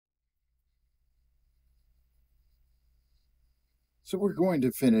So we're going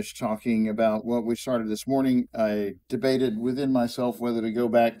to finish talking about what we started this morning. I debated within myself whether to go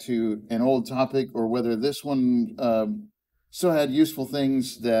back to an old topic or whether this one still had useful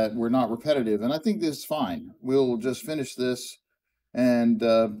things that were not repetitive. And I think this is fine. We'll just finish this and,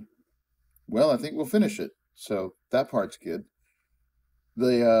 I think we'll finish it. So that part's good.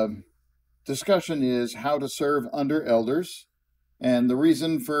 The discussion is how to serve under elders. And the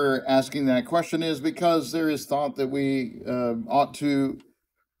reason for asking that question is because there is thought that we ought to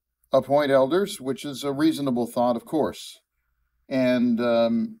appoint elders, which is a reasonable thought, of course. And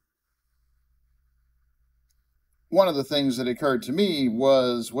one of the things that occurred to me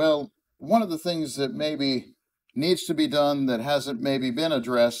was, one of the things that maybe needs to be done that hasn't maybe been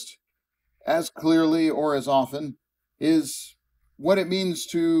addressed as clearly or as often is what it means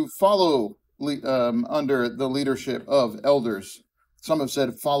to follow under the leadership of elders. Some have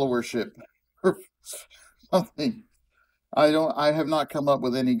said followership or something. I have not come up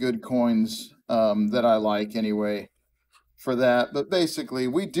with any good coins that I like anyway for that. But basically,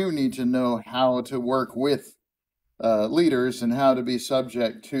 we do need to know how to work with leaders and how to be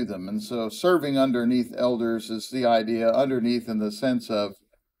subject to them. And so serving underneath elders is the idea, underneath in the sense of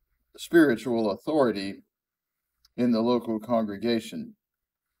spiritual authority in the local congregation.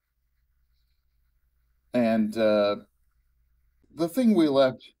 And the thing we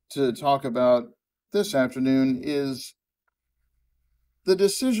left to talk about this afternoon is the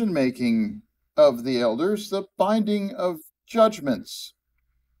decision-making of the elders, the binding of judgments.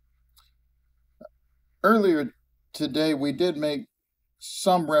 Earlier today, we did make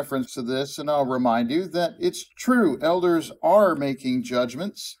some reference to this, and I'll remind you that it's true. Elders are making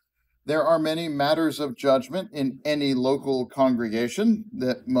judgments. There are many matters of judgment in any local congregation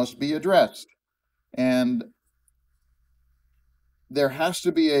that must be addressed. And there has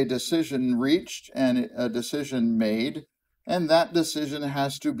to be a decision reached and a decision made, and that decision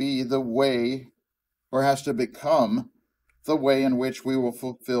has to be the way, or has to become the way in which we will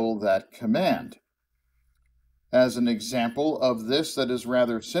fulfill that command. As an example of this that is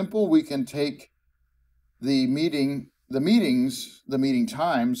rather simple, we can take the meeting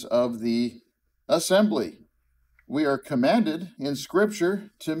times of the assembly. We are commanded in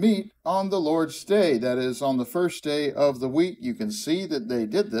Scripture to meet on the Lord's Day, that is, on the first day of the week. You can see that they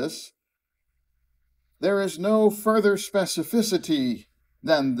did this. There is no further specificity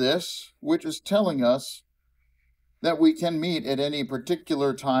than this, which is telling us that we can meet at any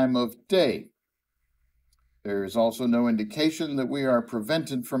particular time of day. There is also no indication that we are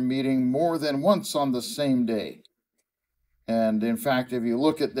prevented from meeting more than once on the same day. And in fact, if you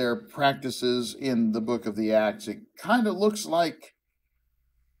look at their practices in the book of the Acts, it kind of looks like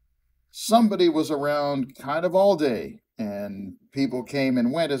somebody was around kind of all day, and people came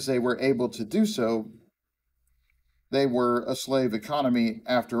and went as they were able to do so. They were a slave economy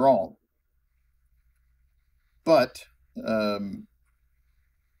after all. But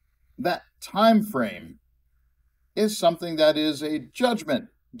that time frame is something that is a judgment.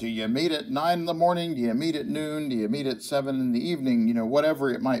 Do you meet at 9 in the morning? Do you meet at noon? Do you meet at 7 in the evening?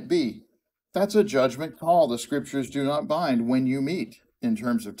 Whatever it might be. That's a judgment call. The Scriptures do not bind when you meet in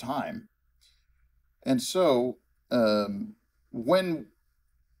terms of time. And so, when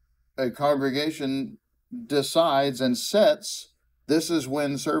a congregation decides and sets, this is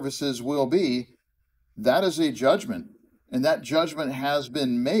when services will be, that is a judgment. And that judgment has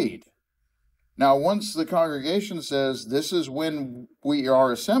been made. Now, once the congregation says, this is when we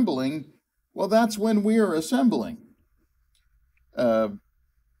are assembling, well, that's when we are assembling.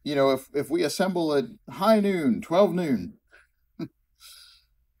 If we assemble at high noon, 12 noon,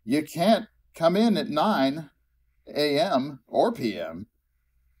 you can't come in at 9 a.m. or p.m.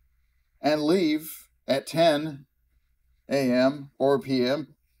 and leave at 10 a.m. or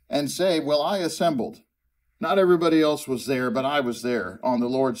p.m. and say, well, I assembled. Not everybody else was there, but I was there on the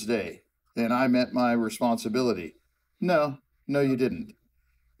Lord's Day. And I met my responsibility. No, you didn't.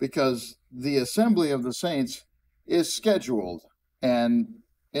 Because the assembly of the saints is scheduled. And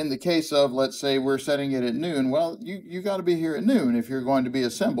in the case of, let's say, we're setting it at noon, well, you got to be here at noon if you're going to be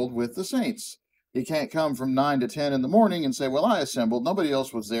assembled with the saints. You can't come from 9 to 10 in the morning and say, well, I assembled. Nobody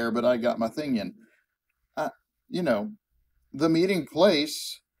else was there, but I got my thing in. The meeting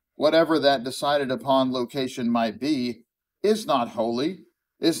place, whatever that decided upon location might be, is not holy.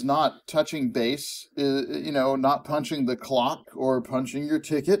 Is not touching base, not punching the clock or punching your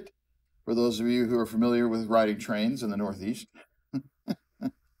ticket, for those of you who are familiar with riding trains in the Northeast.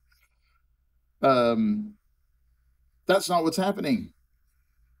 That's not what's happening.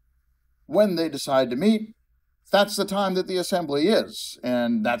 When they decide to meet, that's the time that the assembly is,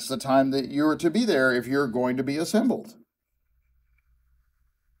 and that's the time that you're to be there if you're going to be assembled.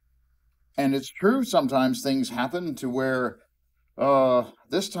 And it's true, sometimes things happen to where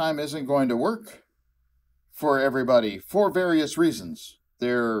this time isn't going to work for everybody for various reasons.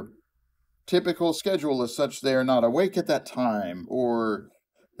 Their typical schedule is such they are not awake at that time, or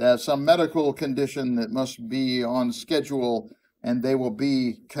they have some medical condition that must be on schedule and they will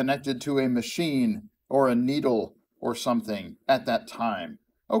be connected to a machine or a needle or something at that time.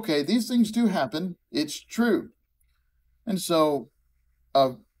 Okay, these things do happen. It's true. And so,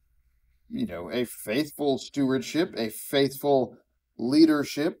 a faithful stewardship, a faithful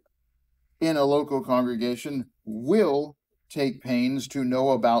leadership in a local congregation will take pains to know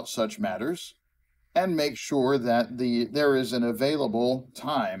about such matters and make sure that there is an available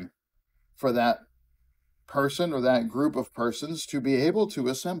time for that person or that group of persons to be able to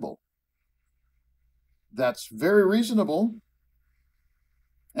assemble. That's very reasonable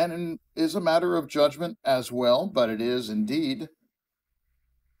and is a matter of judgment as well, but it is indeed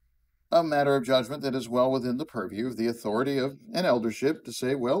a matter of judgment that is well within the purview of the authority of an eldership to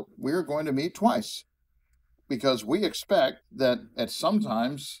say, well, we're going to meet twice because we expect that at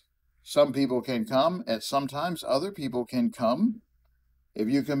sometimes some people can come, at sometimes other people can come. If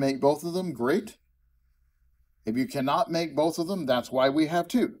you can make both of them, great. If you cannot make both of them, that's why we have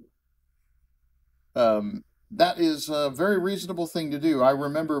two. That is a very reasonable thing to do. I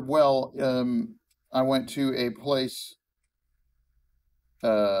remember well, I went to a place,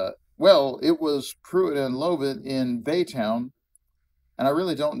 it was Pruitt and Lovett in Baytown, and I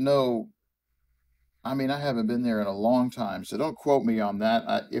really don't know. I mean, I haven't been there in a long time, so don't quote me on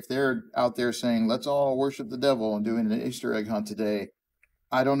that. If they're out there saying, let's all worship the devil and doing an Easter egg hunt today,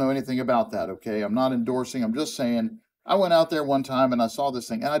 I don't know anything about that, okay? I'm not endorsing. I'm just saying, I went out there one time and I saw this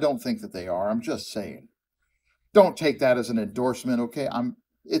thing, and I don't think that they are. I'm just saying. Don't take that as an endorsement, okay?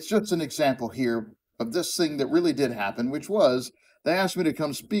 It's just an example here of this thing that really did happen, which was they asked me to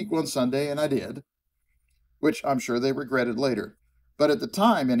come speak one Sunday, and I did, which I'm sure they regretted later. But at the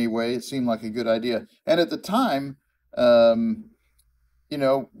time, anyway, it seemed like a good idea. And at the time, they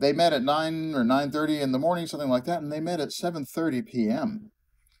met at 9 or 9:30 in the morning, something like that, and they met at 7:30 p.m.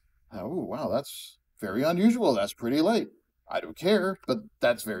 Oh, wow, that's very unusual. That's pretty late. I don't care, but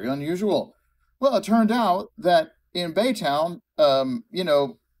that's very unusual. Well, it turned out that in Baytown,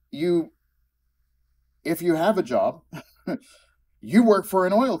 if you have a job, you work for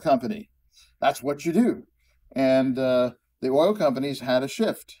an oil company. That's what you do. And the oil companies had a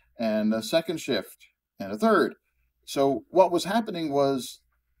shift and a second shift and a third. So what was happening was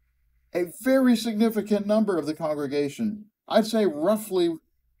a very significant number of the congregation, I'd say roughly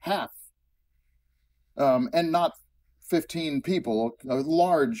half, and not 15 people, a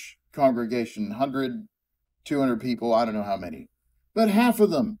large congregation, 100, 200 people, I don't know how many, but half of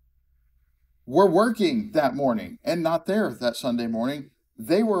them were working that morning and not there that Sunday morning.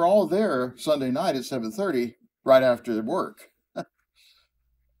 They were all there Sunday night at 7:30, right after work.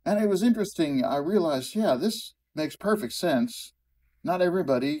 And it was interesting. I realized, yeah, this makes perfect sense. Not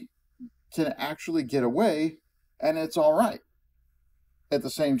everybody can actually get away, and it's all right. At the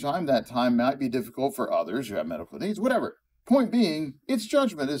same time, that time might be difficult for others who have medical needs, whatever. Point being, it's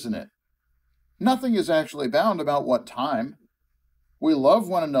judgment, isn't it? Nothing is actually bound about what time. We love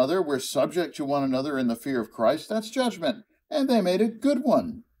one another. We're subject to one another in the fear of Christ. That's judgment. And they made a good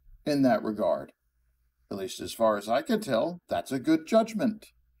one in that regard. At least as far as I can tell, that's a good judgment.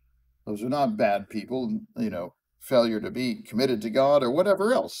 Those are not bad people, failure to be committed to God or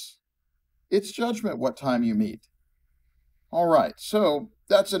whatever else. It's judgment what time you meet. All right, so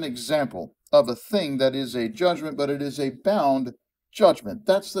that's an example of a thing that is a judgment, but it is a bound judgment.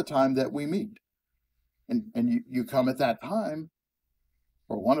 That's the time that we meet. And you come at that time,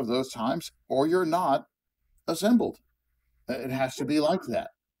 or one of those times, or you're not assembled. It has to be like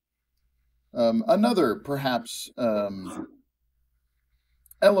that. Another, perhaps,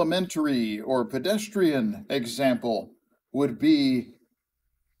 elementary or pedestrian example would be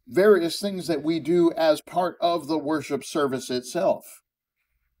various things that we do as part of the worship service itself.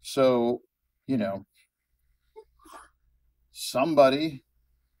 So, somebody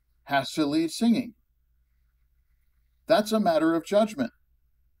has to lead singing. That's a matter of judgment.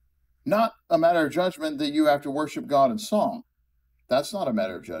 Not a matter of judgment that you have to worship God in song. That's not a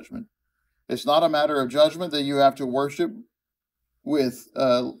matter of judgment. It's not a matter of judgment that you have to worship with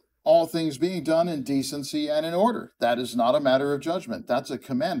all things being done in decency and in order. That is not a matter of judgment. That's a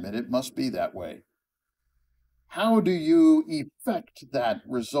commandment. It must be that way. How do you effect that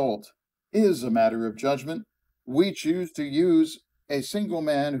result is a matter of judgment. We choose to use a single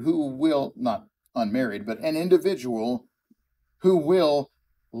man who will, not unmarried, but an individual who will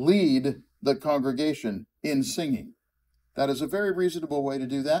lead the congregation in singing. That is a very reasonable way to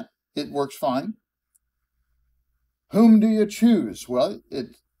do that. It works fine. Whom do you choose? Well,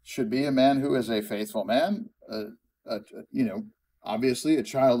 it should be a man who is a faithful man, obviously a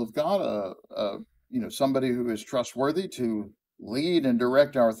child of God, somebody who is trustworthy to lead and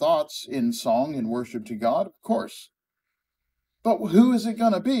direct our thoughts in song and worship to God, of course. But who is it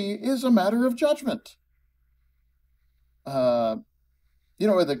going to be is a matter of judgment. At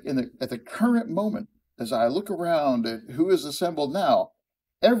the current moment, as I look around at who is assembled now,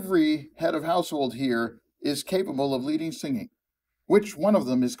 every head of household here is capable of leading singing. Which one of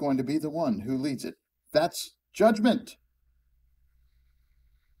them is going to be the one who leads it? That's judgment.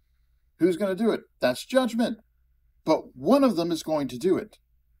 Who's going to do it? That's judgment. But one of them is going to do it.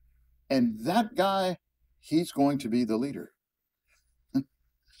 And that guy, he's going to be the leader.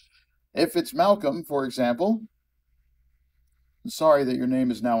 If it's Malcolm, for example, I'm sorry that your name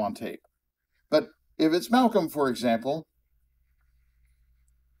is now on tape. But if it's Malcolm, for example,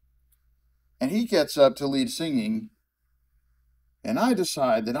 and he gets up to lead singing, and I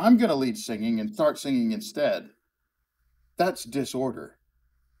decide that I'm going to lead singing and start singing instead, that's disorder.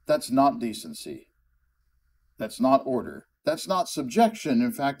 That's not decency. That's not order. That's not subjection.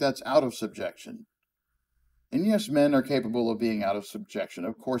 In fact, that's out of subjection. And yes, men are capable of being out of subjection.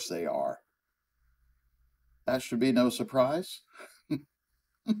 Of course they are. That should be no surprise.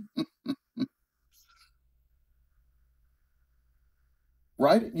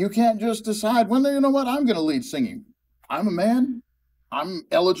 Right? You can't just decide, well, you know what, I'm going to lead singing. I'm a man. I'm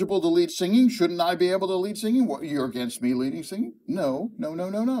eligible to lead singing. Shouldn't I be able to lead singing? What, you're against me leading singing? No.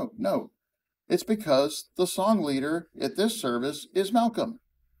 It's because the song leader at this service is Malcolm.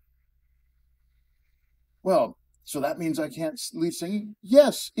 Well, so that means I can't lead singing?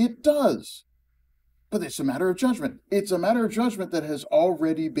 Yes, it does. But it's a matter of judgment. It's a matter of judgment that has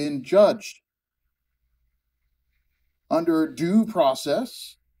already been judged. Under due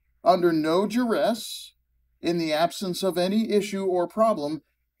process, under no duress, in the absence of any issue or problem,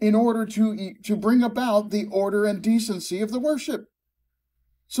 in order to bring about the order and decency of the worship.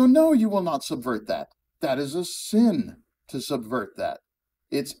 So no, you will not subvert that. That is a sin to subvert that.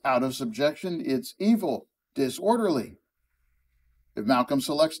 It's out of subjection. It's evil, disorderly. If Malcolm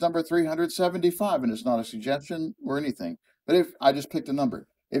selects number 375, and it's not a suggestion or anything, but if I just picked a number,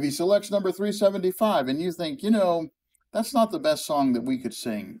 if he selects number 375 and you think, that's not the best song that we could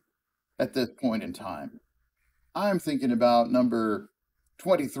sing at this point in time, I'm thinking about number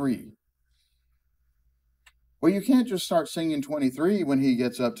 23. Well, you can't just start singing 23 when he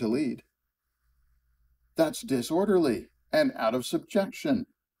gets up to lead. That's disorderly and out of subjection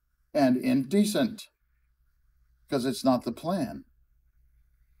and indecent, because it's not the plan.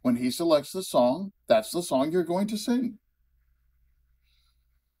 When he selects the song, that's the song you're going to sing.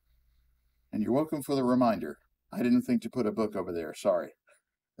 And you're welcome for the reminder. I didn't think to put a book over there. Sorry.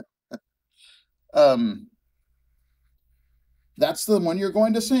 That's the one you're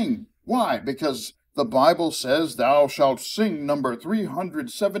going to sing. Why? Because the Bible says thou shalt sing number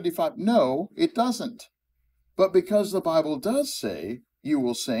 375. No, it doesn't. But because the Bible does say you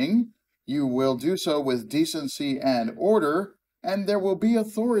will sing, you will do so with decency and order, and there will be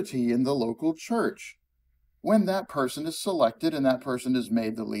authority in the local church. When that person is selected and that person is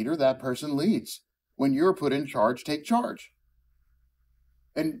made the leader, that person leads. When you're put in charge, take charge.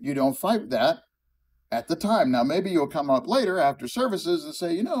 And you don't fight that at the time. Now, maybe you'll come up later after services and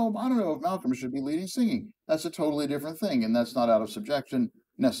say, I don't know if Malcolm should be leading singing. That's a totally different thing, and that's not out of subjection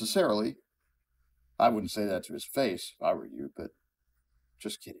necessarily. I wouldn't say that to his face if I were you, but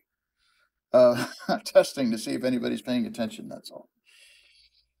just kidding. Testing to see if anybody's paying attention, that's all.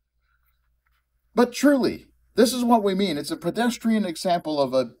 But truly, this is what we mean. It's a pedestrian example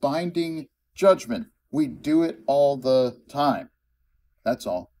of a binding judgment. We do it all the time. That's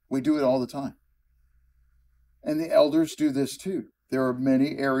all. We do it all the time. And the elders do this too. There are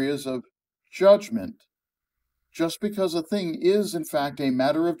many areas of judgment. Just because a thing is, in fact, a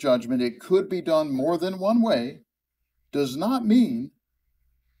matter of judgment, it could be done more than one way, does not mean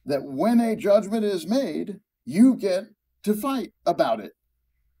that when a judgment is made, you get to fight about it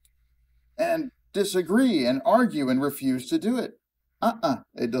and disagree and argue and refuse to do it.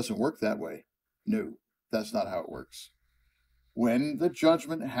 It doesn't work that way. No, that's not how it works. When the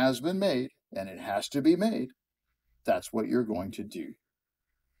judgment has been made, and it has to be made, that's what you're going to do.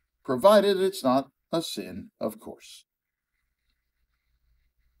 Provided it's not a sin, of course.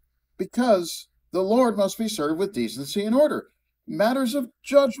 Because the Lord must be served with decency and order. Matters of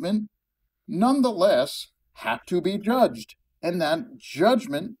judgment, nonetheless, have to be judged, and that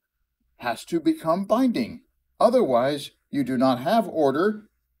judgment has to become binding. Otherwise, you do not have order,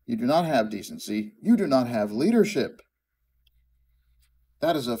 you do not have decency, you do not have leadership.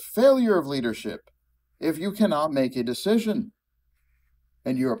 That is a failure of leadership if you cannot make a decision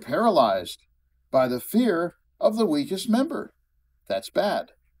and you are paralyzed by the fear of the weakest member. That's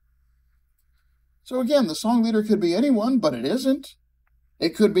bad. So again, the song leader could be anyone, but it isn't.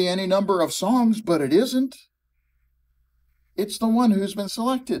 It could be any number of songs, but it isn't. It's the one who's been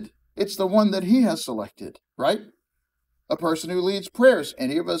selected. It's the one that he has selected, right? A person who leads prayers.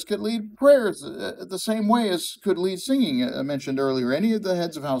 Any of us could lead prayers the same way as could lead singing. I mentioned earlier, any of the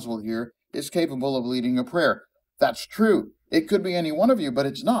heads of household here is capable of leading a prayer. That's true. It could be any one of you, but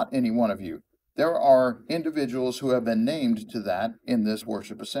it's not any one of you. There are individuals who have been named to that in this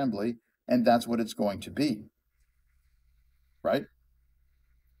worship assembly, and that's what it's going to be. Right?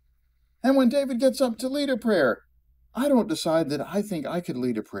 And when David gets up to lead a prayer, I don't decide that I think I could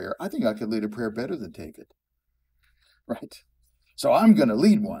lead a prayer. I think I could lead a prayer better than David. Right? So I'm going to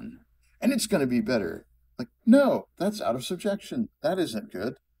lead one, and it's going to be better. Like, no, that's out of subjection. That isn't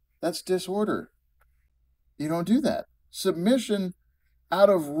good. That's disorder. You don't do that. Submission out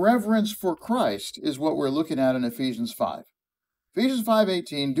of reverence for Christ is what we're looking at in Ephesians 5. Ephesians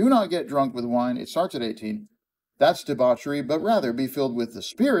 5:18, do not get drunk with wine. It starts at 18. That's debauchery, but rather be filled with the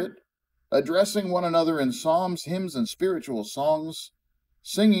Spirit, addressing one another in psalms, hymns, and spiritual songs,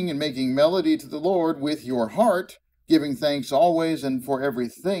 singing and making melody to the Lord with your heart, giving thanks always and for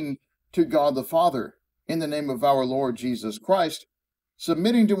everything to God the Father, in the name of our Lord Jesus Christ,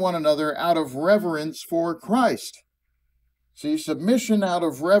 submitting to one another out of reverence for Christ. See, submission out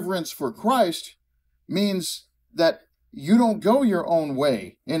of reverence for Christ means that you don't go your own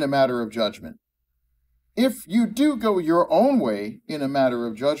way in a matter of judgment. If you do go your own way in a matter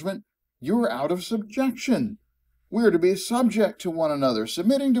of judgment, you're out of subjection. We're to be subject to one another,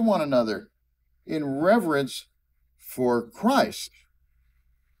 submitting to one another in reverence for Christ.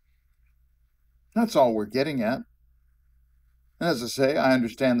 That's all we're getting at. And as I say, I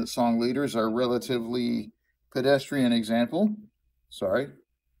understand that song leaders are a relatively pedestrian example. A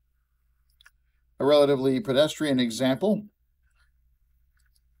relatively pedestrian example.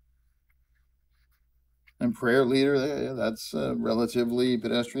 And prayer leader, that's a relatively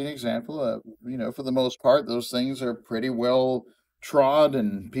pedestrian example. For the most part, those things are pretty well trod,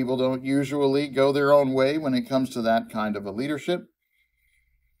 and people don't usually go their own way when it comes to that kind of a leadership.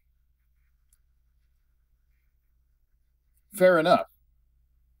 Fair enough.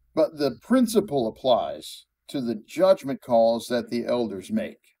 But the principle applies to the judgment calls that the elders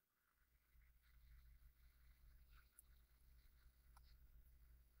make.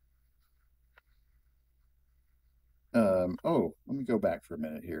 Let me go back for a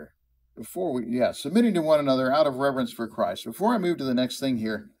minute here. Submitting to one another out of reverence for Christ. Before I move to the next thing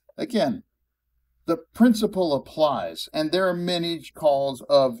here, again, the principle applies, and there are many calls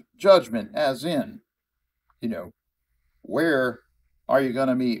of judgment, as in, where are you going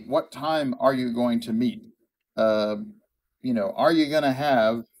to meet? What time are you going to meet? Are you going to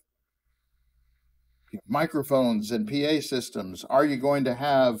have microphones and PA systems? Are you going to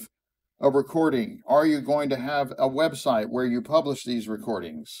have a recording? Are you going to have a website where you publish these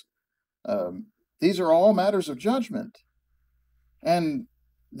recordings? These are all matters of judgment. And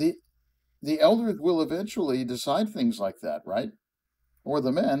the elders will eventually decide things like that, right? Or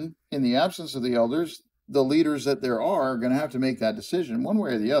the men, in the absence of the elders, the leaders that there are going to have to make that decision one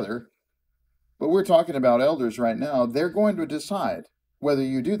way or the other. But we're talking about elders right now. They're going to decide whether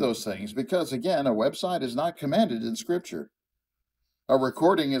you do those things, because again, a website is not commanded in Scripture. A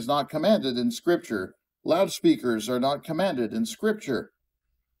recording is not commanded in Scripture. Loudspeakers are not commanded in Scripture.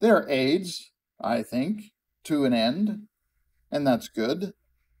 They're aids, I think, to an end, and that's good.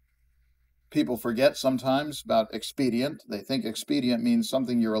 People forget sometimes about expedient. They think expedient means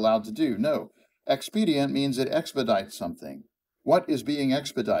something you're allowed to do. No, expedient means it expedites something. What is being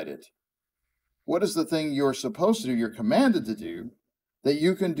expedited? What is the thing you're supposed to do, you're commanded to do, that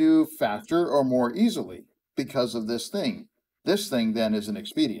you can do faster or more easily because of this thing? This thing then is an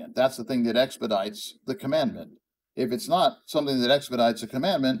expedient. That's the thing that expedites the commandment. If it's not something that expedites a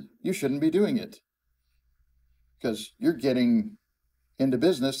commandment, you shouldn't be doing it, because you're getting into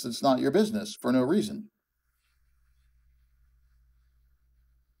business that's not your business for no reason.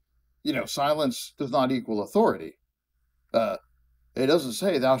 Silence does not equal authority. It doesn't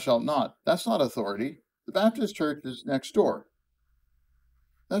say thou shalt not. That's not authority. The Baptist church is next door.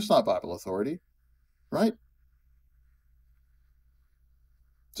 That's not Bible authority, right?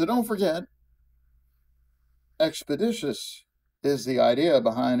 So don't forget, expeditious is the idea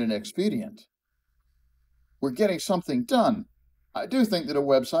behind an expedient. We're getting something done. I do think that a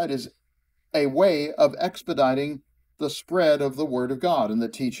website is a way of expediting the spread of the Word of God and the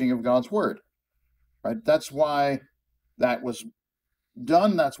teaching of God's Word, right? That's why that was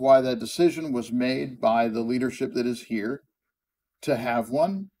done. That's why that decision was made by the leadership that is here to have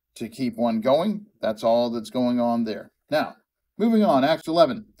one, to keep one going. That's all that's going on there. Now, moving on, Acts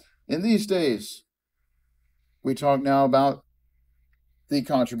 11. In these days, we talk now about the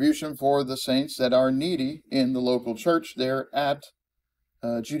contribution for the saints that are needy in the local church there at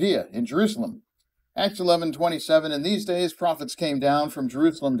Judea, in Jerusalem. Acts 11:27, in these days prophets came down from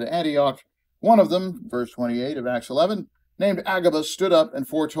Jerusalem to Antioch. One of them, verse 28 of Acts 11, named Agabus, stood up and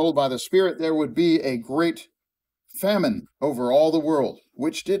foretold by the Spirit there would be a great famine over all the world,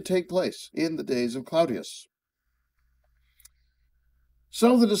 which did take place in the days of Claudius.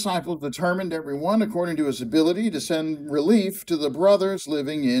 So the disciples determined, every one according to his ability, to send relief to the brothers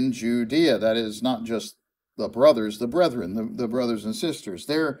living in Judea. That is, not just the brothers, the brethren, the brothers and sisters.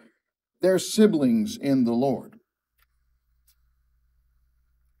 They're siblings in the Lord.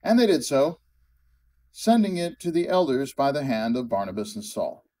 And they did so, sending it to the elders by the hand of Barnabas and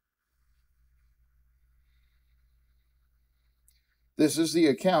Saul. This is the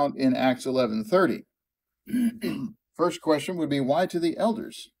account in Acts 11:30. First question would be, why to the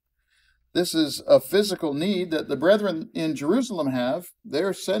elders? This is a physical need that the brethren in Jerusalem have.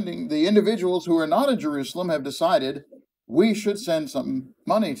 They're sending, the individuals who are not in Jerusalem have decided we should send some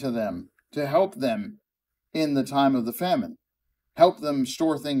money to them to help them in the time of the famine. Help them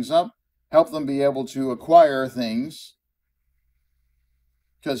store things up, help them be able to acquire things.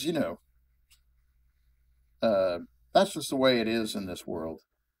 Because, that's just the way it is in this world.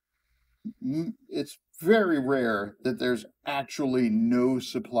 It's very rare that there's actually no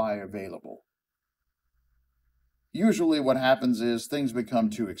supply available. Usually what happens is things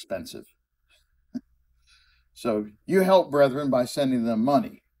become too expensive. So you help brethren by sending them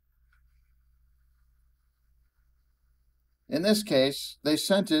money. In this case, they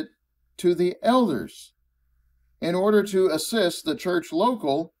sent it to the elders in order to assist the church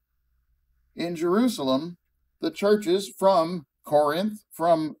local in Jerusalem, the churches from Corinth,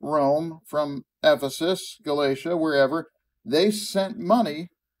 from Rome, from Ephesus, Galatia, wherever. They sent money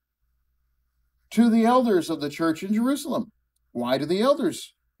to the elders of the church in Jerusalem. Why to the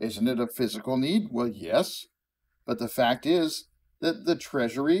elders? Isn't it a physical need? Well, yes. But the fact is that the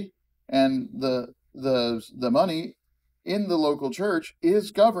treasury and the money in the local church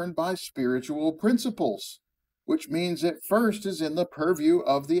is governed by spiritual principles, which means it first is in the purview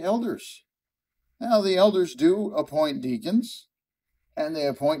of the elders. Now, the elders do appoint deacons, and they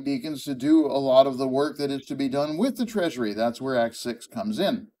appoint deacons to do a lot of the work that is to be done with the treasury. That's where Acts 6 comes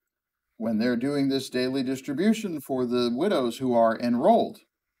in, when they're doing this daily distribution for the widows who are enrolled.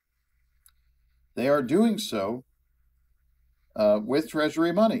 They are doing so with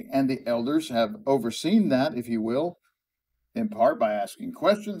treasury money, and the elders have overseen that, if you will, in part by asking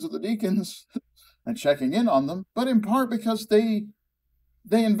questions of the deacons and checking in on them, but in part because they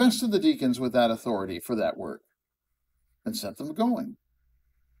invested the deacons with that authority for that work and sent them going.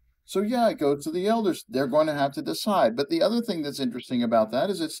 So yeah, it goes to the elders. They're going to have to decide. But the other thing that's interesting about that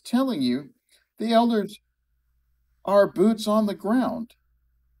is it's telling you the elders are boots on the ground.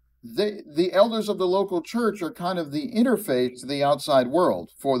 The elders of the local church are kind of the interface to the outside world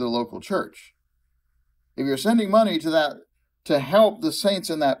for the local church. If you're sending money to that to help the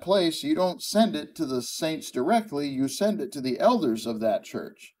saints in that place, you don't send it to the saints directly, you send it to the elders of that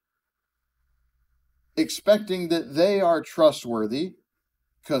church, expecting that they are trustworthy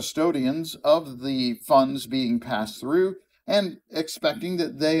custodians of the funds being passed through, and expecting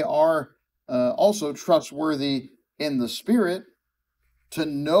that they are also trustworthy in the Spirit to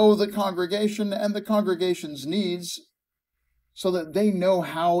know the congregation and the congregation's needs so that they know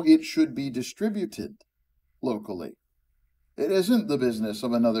how it should be distributed locally. It isn't the business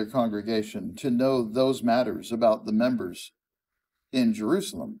of another congregation to know those matters about the members in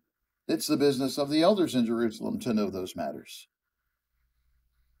Jerusalem. It's the business of the elders in Jerusalem to know those matters.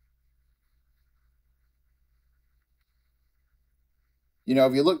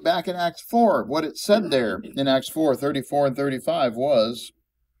 If you look back in Acts 4, what it said there in Acts 4, 34 and 35 was,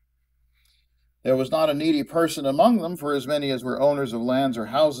 there was not a needy person among them, for as many as were owners of lands or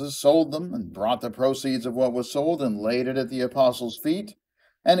houses sold them and brought the proceeds of what was sold and laid it at the apostles' feet,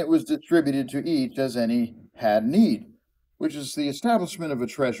 and it was distributed to each as any had need, which is the establishment of a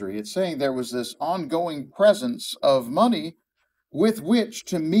treasury. It's saying there was this ongoing presence of money with which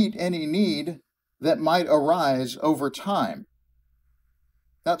to meet any need that might arise over time.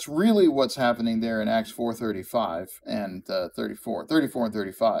 That's really what's happening there in Acts 4:35 and 34 and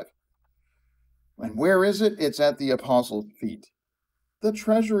 35. And where is it? It's at the apostles' feet. The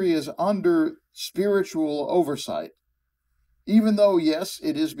treasury is under spiritual oversight. Even though, yes,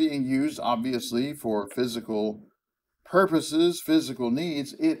 it is being used, obviously, for physical purposes, physical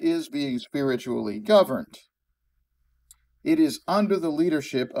needs, it is being spiritually governed. It is under the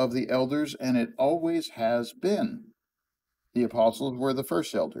leadership of the elders, and it always has been. The apostles were the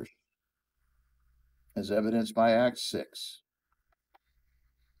first elders, as evidenced by Acts 6.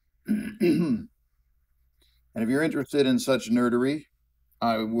 And if you're interested in such nerdery,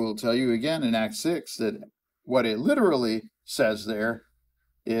 I will tell you again in Acts 6 that what it literally says there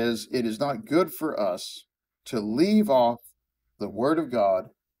is, it is not good for us to leave off the word of God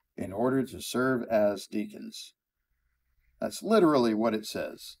in order to serve as deacons. That's literally what it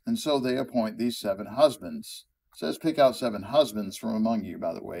says. And so they appoint these 7 husbands. It says pick out 7 husbands from among you,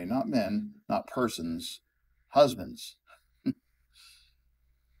 by the way, not men, not persons, husbands.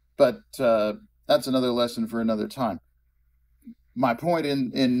 But that's another lesson for another time. My point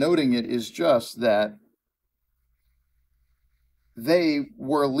in noting it is just that they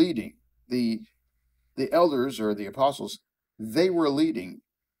were leading. The elders, or the apostles, they were leading.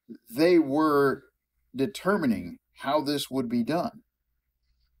 They were determining how this would be done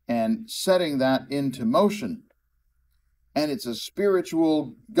and setting that into motion. And it's a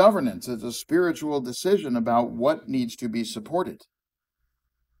spiritual governance. It's a spiritual decision about what needs to be supported.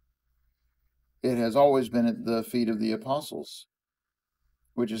 It has always been at the feet of the apostles,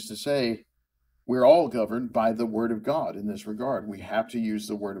 which is to say, we're all governed by the Word of God in this regard. We have to use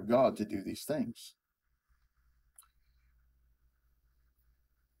the Word of God to do these things.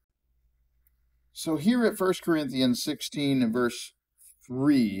 So here at 1 Corinthians 16 and verse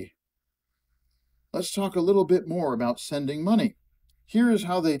 3, let's talk a little bit more about sending money. Here is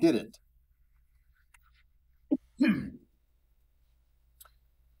how they did it.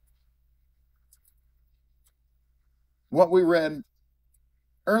 What we read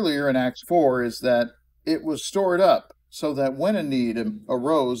earlier in Acts 4 is that it was stored up so that when a need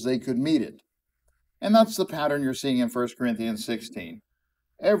arose, they could meet it. And that's the pattern you're seeing in 1 Corinthians 16.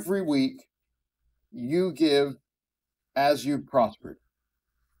 Every week, you give as you've prospered,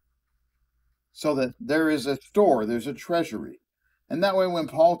 so that there is a store, there's a treasury. And that way when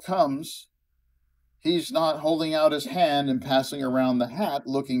Paul comes, he's not holding out his hand and passing around the hat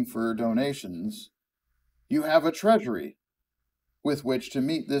looking for donations. You have a treasury with which to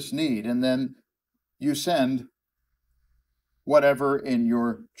meet this need, and then you send whatever in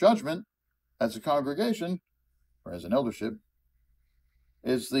your judgment as a congregation or as an eldership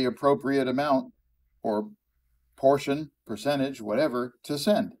is the appropriate amount or portion, percentage, whatever, to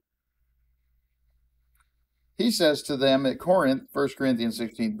send. He says to them at Corinth, 1 Corinthians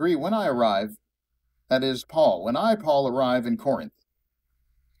 16:3, when I arrive, that is Paul, when I, Paul, arrive in Corinth,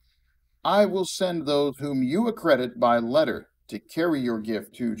 I will send those whom you accredit by letter to carry your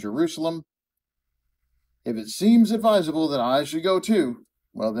gift to Jerusalem. If it seems advisable that I should go too,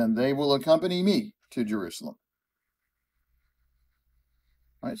 well, then they will accompany me to Jerusalem.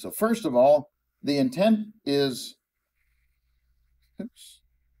 All right, so first of all, the intent is, 1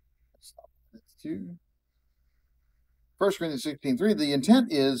 Corinthians 16:3, the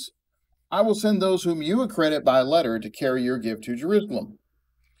intent is, I will send those whom you accredit by letter to carry your gift to Jerusalem.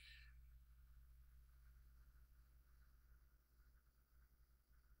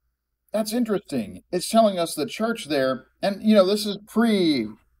 That's interesting. It's telling us the church there, and this is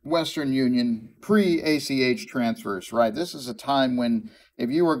pre-Western Union, pre-ACH transfers, right? This is a time when if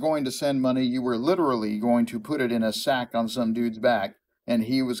you were going to send money, you were literally going to put it in a sack on some dude's back, and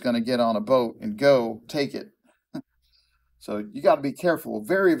he was going to get on a boat and go take it. So you got to be careful,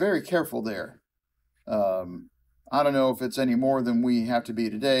 very, very careful there. I don't know if it's any more than we have to be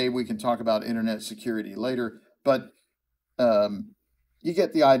today. We can talk about internet security later, but you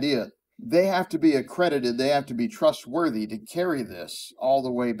get the idea. They have to be accredited. They have to be trustworthy to carry this all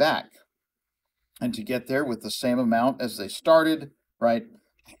the way back and to get there with the same amount as they started, right?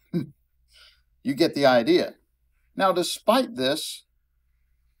 You get the idea. Now, despite this,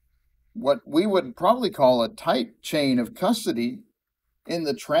 what we would probably call a tight chain of custody in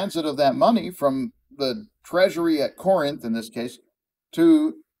the transit of that money from the treasury at Corinth, in this case,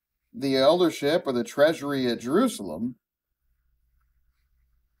 to the eldership or the treasury at Jerusalem,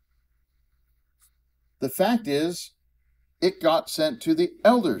 the fact is, it got sent to the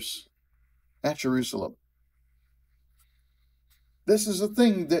elders at Jerusalem. This is a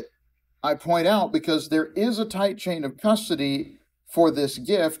thing that I point out because there is a tight chain of custody for this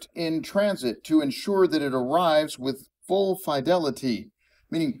gift in transit to ensure that it arrives with full fidelity.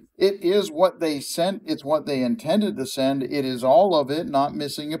 Meaning, it is what they sent, it's what they intended to send, it is all of it, not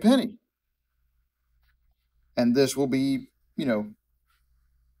missing a penny. And this will be,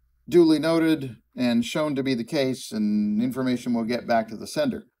 duly noted and shown to be the case, and information will get back to the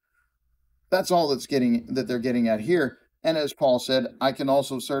sender. That's all that they're getting at here. And as Paul said, I can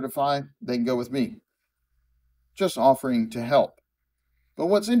also certify they can go with me. Just offering to help. But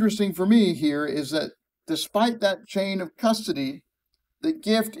what's interesting for me here is that despite that chain of custody, the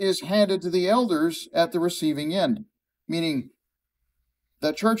gift is handed to the elders at the receiving end, meaning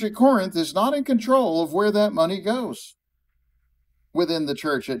the church at Corinth is not in control of where that money goes within the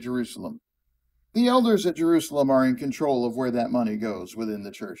church at Jerusalem. The elders at Jerusalem are in control of where that money goes within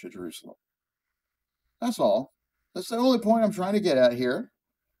the church at Jerusalem. That's all. That's the only point I'm trying to get at here.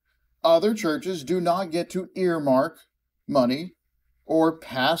 Other churches do not get to earmark money or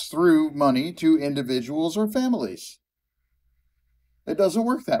pass through money to individuals or families. It doesn't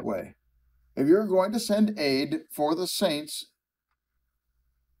work that way. If you're going to send aid for the saints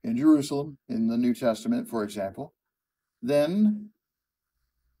in Jerusalem, in the New Testament, for example, then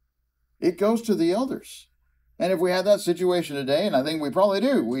it goes to the elders. And if we had that situation today, and I think we probably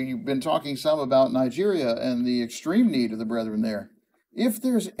do, we've been talking some about Nigeria and the extreme need of the brethren there. If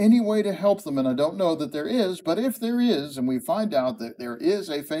there's any way to help them, and I don't know that there is, but if there is, and we find out that there is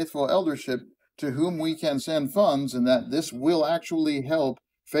a faithful eldership to whom we can send funds and that this will actually help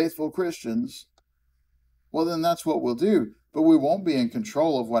faithful Christians, well, then that's what we'll do. But we won't be in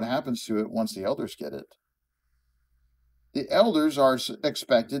control of what happens to it once the elders get it. The elders are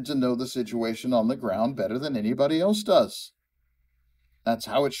expected to know the situation on the ground better than anybody else does. That's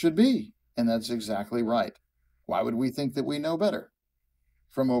how it should be, and that's exactly right. Why would we think that we know better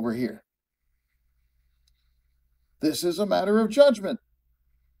from over here? This is a matter of judgment.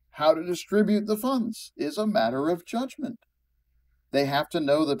 How to distribute the funds is a matter of judgment. They have to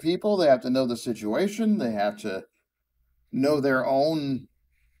know the people, they have to know the situation, they have to know their own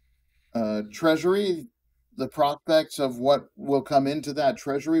treasury, the prospects of what will come into that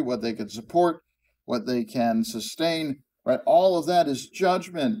treasury, what they can support, what they can sustain, right? All of that is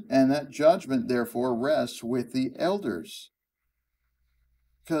judgment, and that judgment therefore rests with the elders.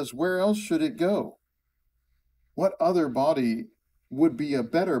 Because where else should it go? What other body would be a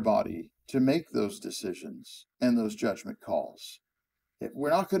better body to make those decisions and those judgment calls? If we're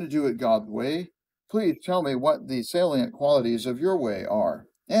not going to do it God's way, please tell me what the salient qualities of your way are,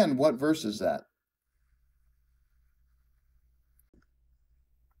 and what verse is that?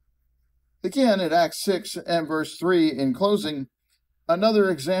 Again, at Acts 6 and verse 3, in closing, another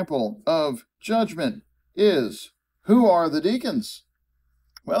example of judgment is, who are the deacons?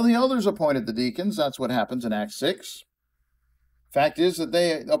 Well, the elders appointed the deacons. That's what happens in Acts 6. Fact is that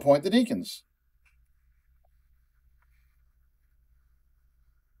they appoint the deacons.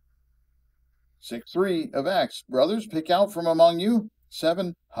 6:3 of Acts, brothers, pick out from among you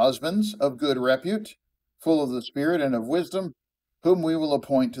 7 husbands of good repute, full of the Spirit and of wisdom, whom we will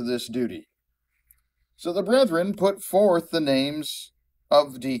appoint to this duty. So the brethren put forth the names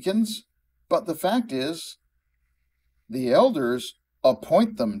of deacons, but the fact is, the elders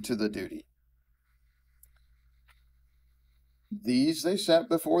appoint them to the duty. These they set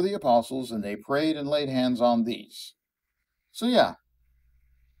before the apostles, and they prayed and laid hands on these. So yeah,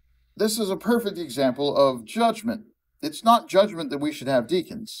 this is a perfect example of judgment. It's not judgment that we should have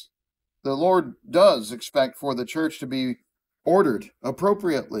deacons. The Lord does expect for the church to be ordered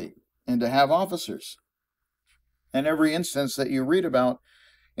appropriately and to have officers. And every instance that you read about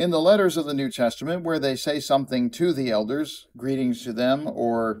in the letters of the New Testament where they say something to the elders, greetings to them,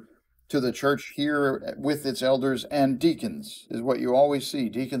 or to the church here with its elders and deacons, is what you always see.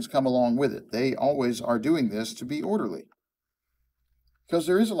 Deacons come along with it. They always are doing this to be orderly, because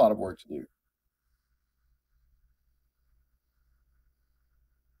there is a lot of work to do.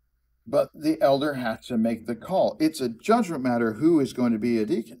 But the elder has to make the call. It's a judgment matter who is going to be a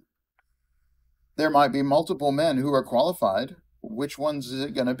deacon. There might be multiple men who are qualified. Which ones is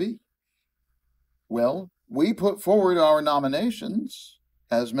it going to be? Well, we put forward our nominations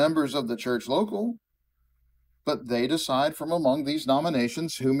as members of the church local, but they decide from among these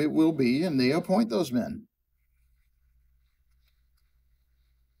nominations whom it will be, and they appoint those men.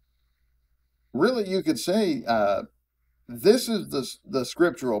 Really, you could say this is the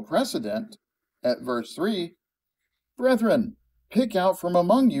scriptural precedent at verse 3. Brethren, pick out from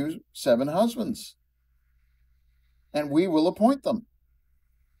among you 7 husbands, and we will appoint them.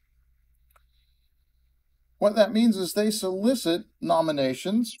 What that means is they solicit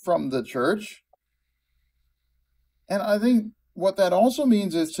nominations from the church. And I think what that also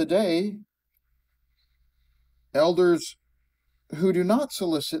means is today, elders who do not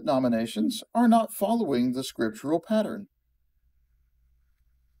solicit nominations are not following the scriptural pattern.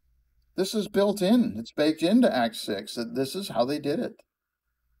 This is built in. It's baked into Acts 6 that this is how they did it.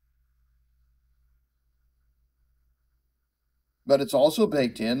 But it's also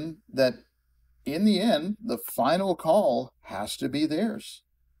baked in that in the end, the final call has to be theirs.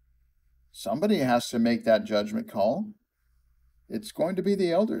 Somebody has to make that judgment call. It's going to be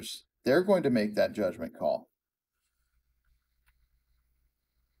the elders. They're going to make that judgment call.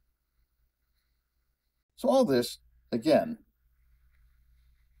 So all this, again,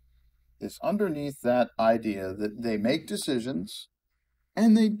 is underneath that idea that they make decisions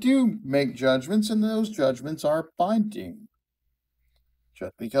and they do make judgments, and those judgments are binding.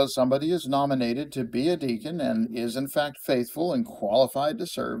 Just because somebody is nominated to be a deacon and is in fact faithful and qualified to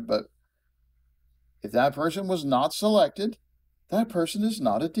serve, but if that person was not selected, that person is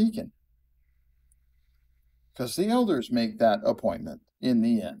not a deacon. Because the elders make that appointment in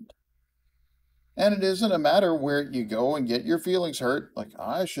the end. And it isn't a matter where you go and get your feelings hurt, like,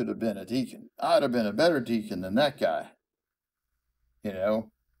 I should have been a deacon. I'd have been a better deacon than that guy.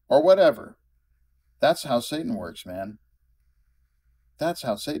 Or whatever. That's how Satan works, man. That's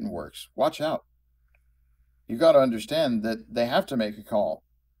how Satan works. Watch out. You got to understand that they have to make a call.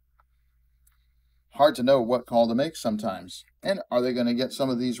 Hard to know what call to make sometimes. And are they going to get some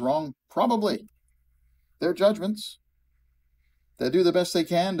of these wrong? Probably. They're judgments. They do the best they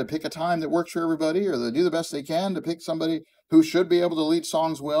can to pick a time that works for everybody, or they do the best they can to pick somebody who should be able to lead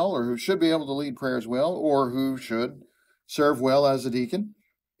songs well, or who should be able to lead prayers well, or who should serve well as a deacon.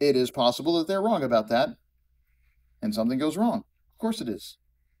 It is possible that they're wrong about that, and something goes wrong. Of course it is.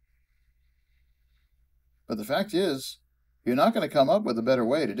 But the fact is, you're not going to come up with a better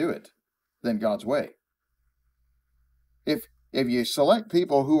way to do it than God's way. If you select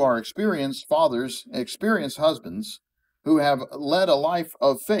people who are experienced fathers, experienced husbands, who have led a life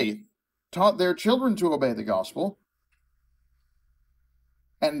of faith, taught their children to obey the gospel,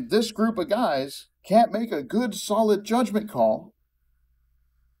 and this group of guys can't make a good, solid judgment call,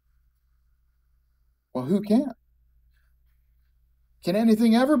 well, who can? Can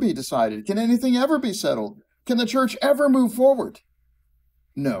anything ever be decided? Can anything ever be settled? Can the church ever move forward?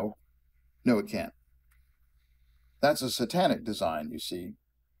 No. No, it can't. That's a satanic design, you see,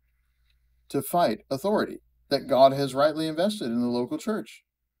 to fight authority that God has rightly invested in the local church.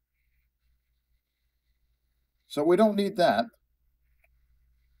 So we don't need that.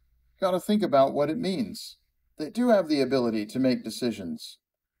 Got to think about what it means. They do have the ability to make decisions.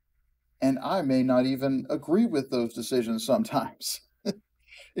 And I may not even agree with those decisions sometimes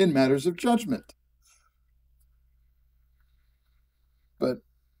in matters of judgment. But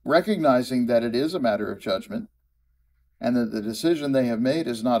recognizing that it is a matter of judgment and that the decision they have made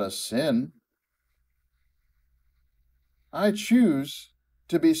is not a sin, I choose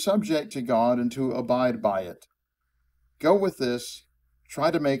to be subject to God and to abide by it. Go with this.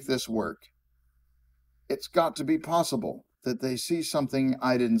 Try to make this work. It's got to be possible that they see something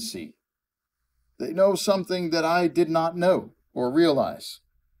I didn't see. They know something that I did not know or realize.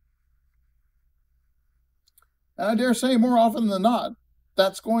 And I dare say more often than not,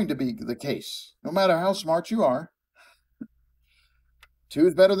 that's going to be the case, no matter how smart you are. 2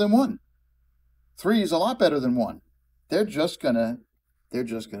 is better than 1. 3 is a lot better than 1. They're just gonna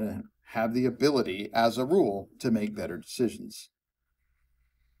have the ability, as a rule, to make better decisions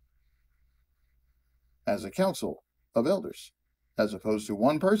as a council of elders, as opposed to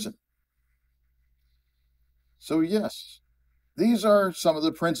one person. So yes, these are some of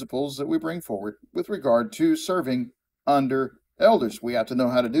the principles that we bring forward with regard to serving under elders. We have to know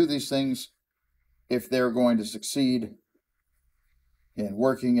how to do these things if they're going to succeed in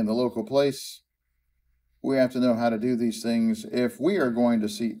working in the local place. We have to know how to do these things if we are going to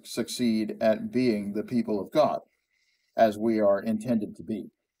succeed at being the people of God, as we are intended to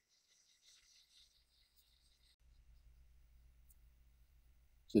be.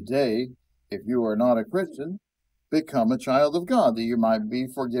 Today, if you are not a Christian, become a child of God, that you might be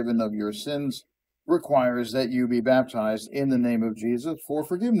forgiven of your sins, requires that you be baptized in the name of Jesus for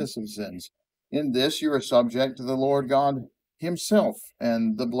forgiveness of sins. In this, you are subject to the Lord God Himself,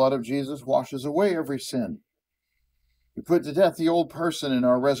 and the blood of Jesus washes away every sin. We put to death the old person and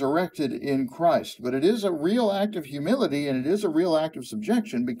are resurrected in Christ. But it is a real act of humility, and it is a real act of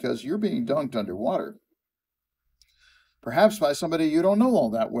subjection, because you're being dunked underwater. Perhaps by somebody you don't know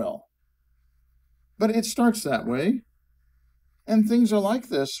all that well. But it starts that way. And things are like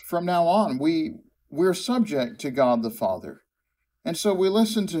this from now on. We're subject to God the Father. And so we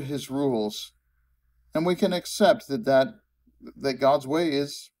listen to His rules, and we can accept that God's way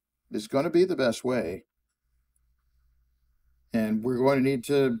is going to be the best way. And we're going to need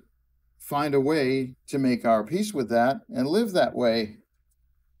to find a way to make our peace with that and live that way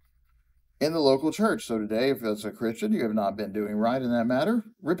in the local church. So today, if as a Christian you have not been doing right in that matter,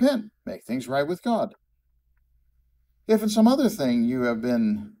 repent, make things right with God. If in some other thing you have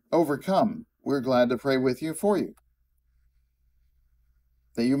been overcome we're glad to pray with you for you,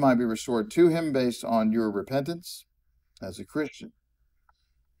 that you might be restored to him based on your repentance as a Christian.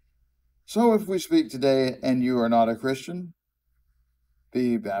 So if we speak today and you are not a Christian,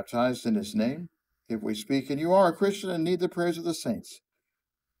 be baptized in his name. If we speak and you are a Christian and need the prayers of the saints,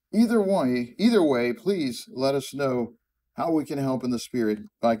 either way, please let us know how we can help in the Spirit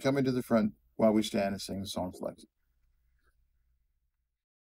by coming to the front while we stand and sing songs like